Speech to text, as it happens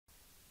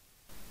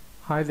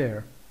Hi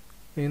there.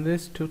 In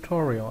this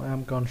tutorial,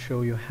 I'm going to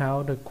show you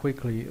how to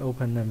quickly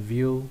open and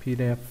view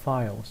PDF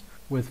files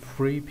with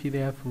free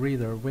PDF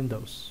Reader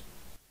Windows.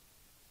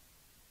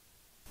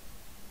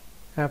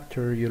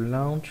 After you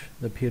launch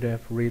the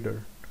PDF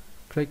Reader,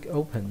 click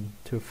Open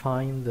to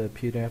find the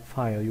PDF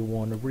file you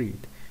want to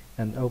read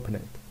and open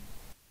it.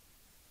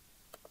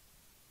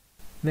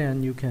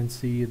 Then you can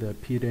see the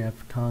PDF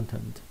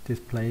content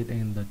displayed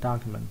in the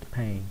document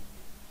pane.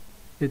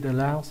 It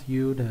allows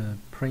you to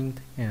print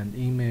and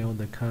email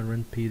the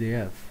current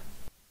PDF.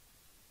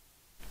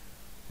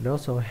 It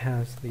also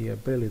has the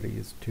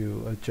abilities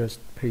to adjust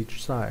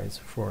page size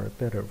for a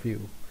better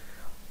view,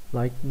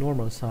 like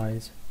normal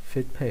size,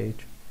 fit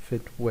page,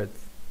 fit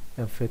width,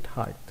 and fit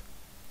height.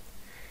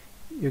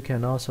 You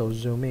can also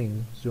zoom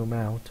in, zoom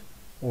out,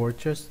 or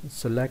just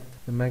select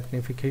the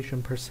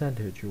magnification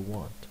percentage you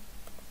want.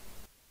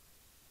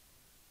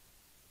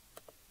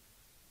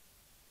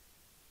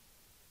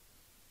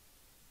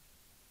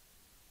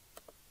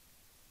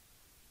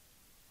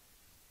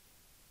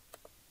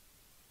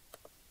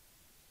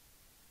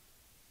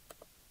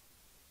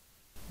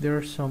 There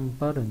are some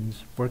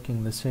buttons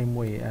working the same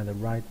way at the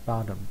right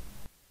bottom.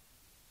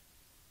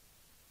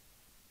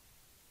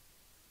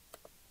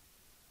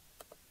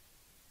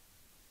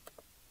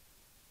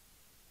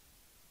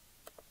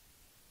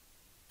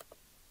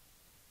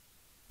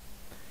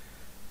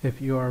 If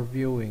you are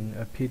viewing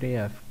a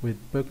PDF with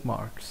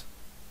bookmarks,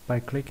 by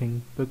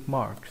clicking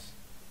Bookmarks,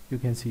 you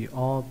can see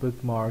all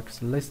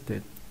bookmarks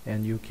listed,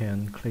 and you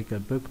can click a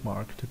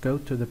bookmark to go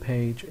to the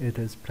page it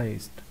is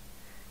placed.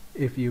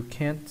 If you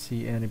can't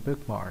see any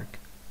bookmark,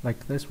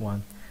 like this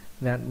one,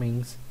 that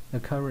means the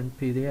current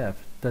PDF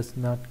does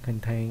not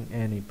contain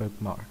any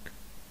bookmark.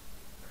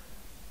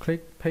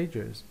 Click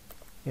Pages,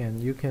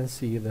 and you can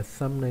see the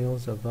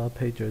thumbnails of all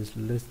pages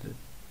listed.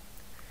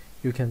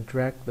 You can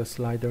drag the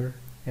slider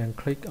and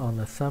click on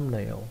the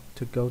thumbnail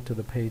to go to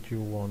the page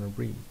you want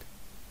to read.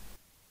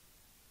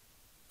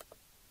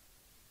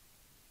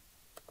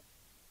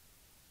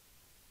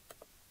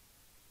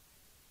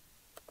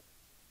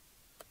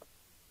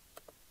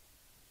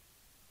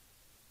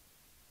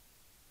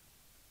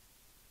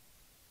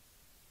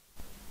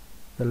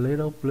 The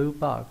little blue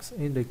box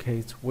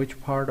indicates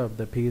which part of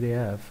the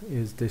PDF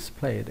is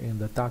displayed in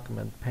the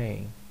document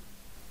pane.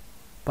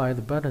 By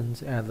the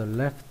buttons at the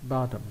left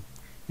bottom,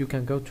 you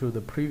can go to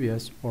the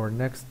previous or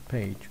next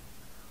page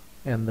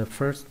and the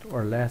first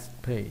or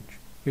last page.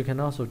 You can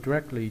also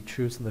directly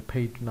choose the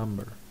page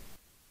number.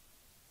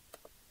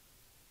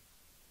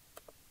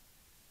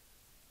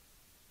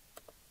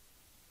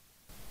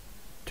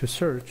 To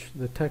search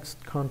the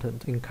text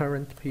content in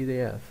current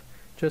PDF,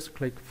 just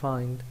click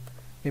Find,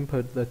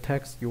 input the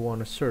text you want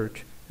to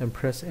search, and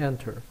press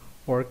Enter,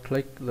 or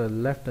click the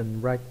left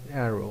and right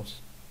arrows.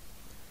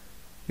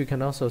 You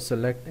can also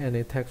select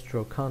any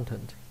textual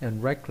content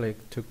and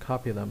right-click to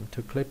copy them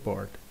to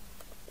clipboard.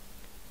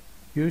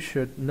 You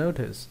should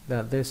notice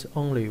that this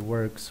only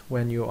works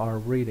when you are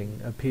reading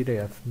a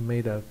PDF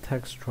made of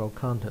textual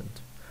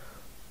content.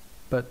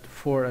 But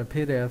for a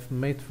PDF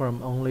made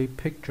from only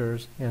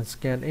pictures and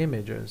scanned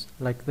images,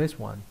 like this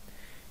one,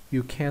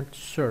 you can't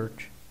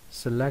search,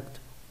 select,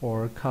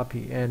 or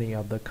copy any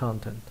of the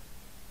content.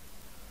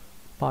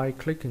 By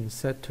clicking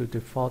Set to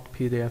Default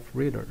PDF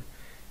Reader,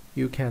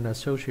 you can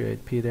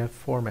associate PDF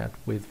format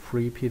with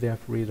free PDF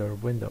Reader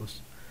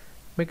Windows,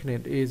 making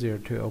it easier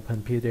to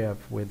open PDF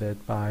with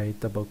it by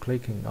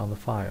double-clicking on the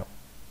file.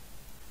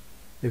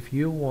 If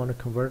you want to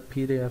convert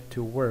PDF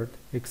to Word,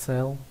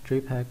 Excel,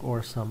 JPEG,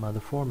 or some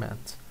other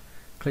formats,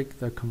 click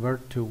the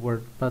Convert to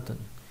Word button,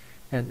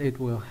 and it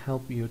will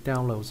help you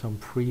download some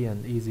free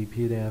and easy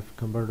PDF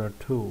converter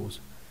tools,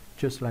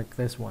 just like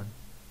this one.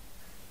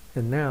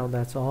 And now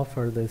that's all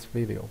for this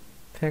video.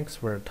 Thanks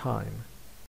for your time.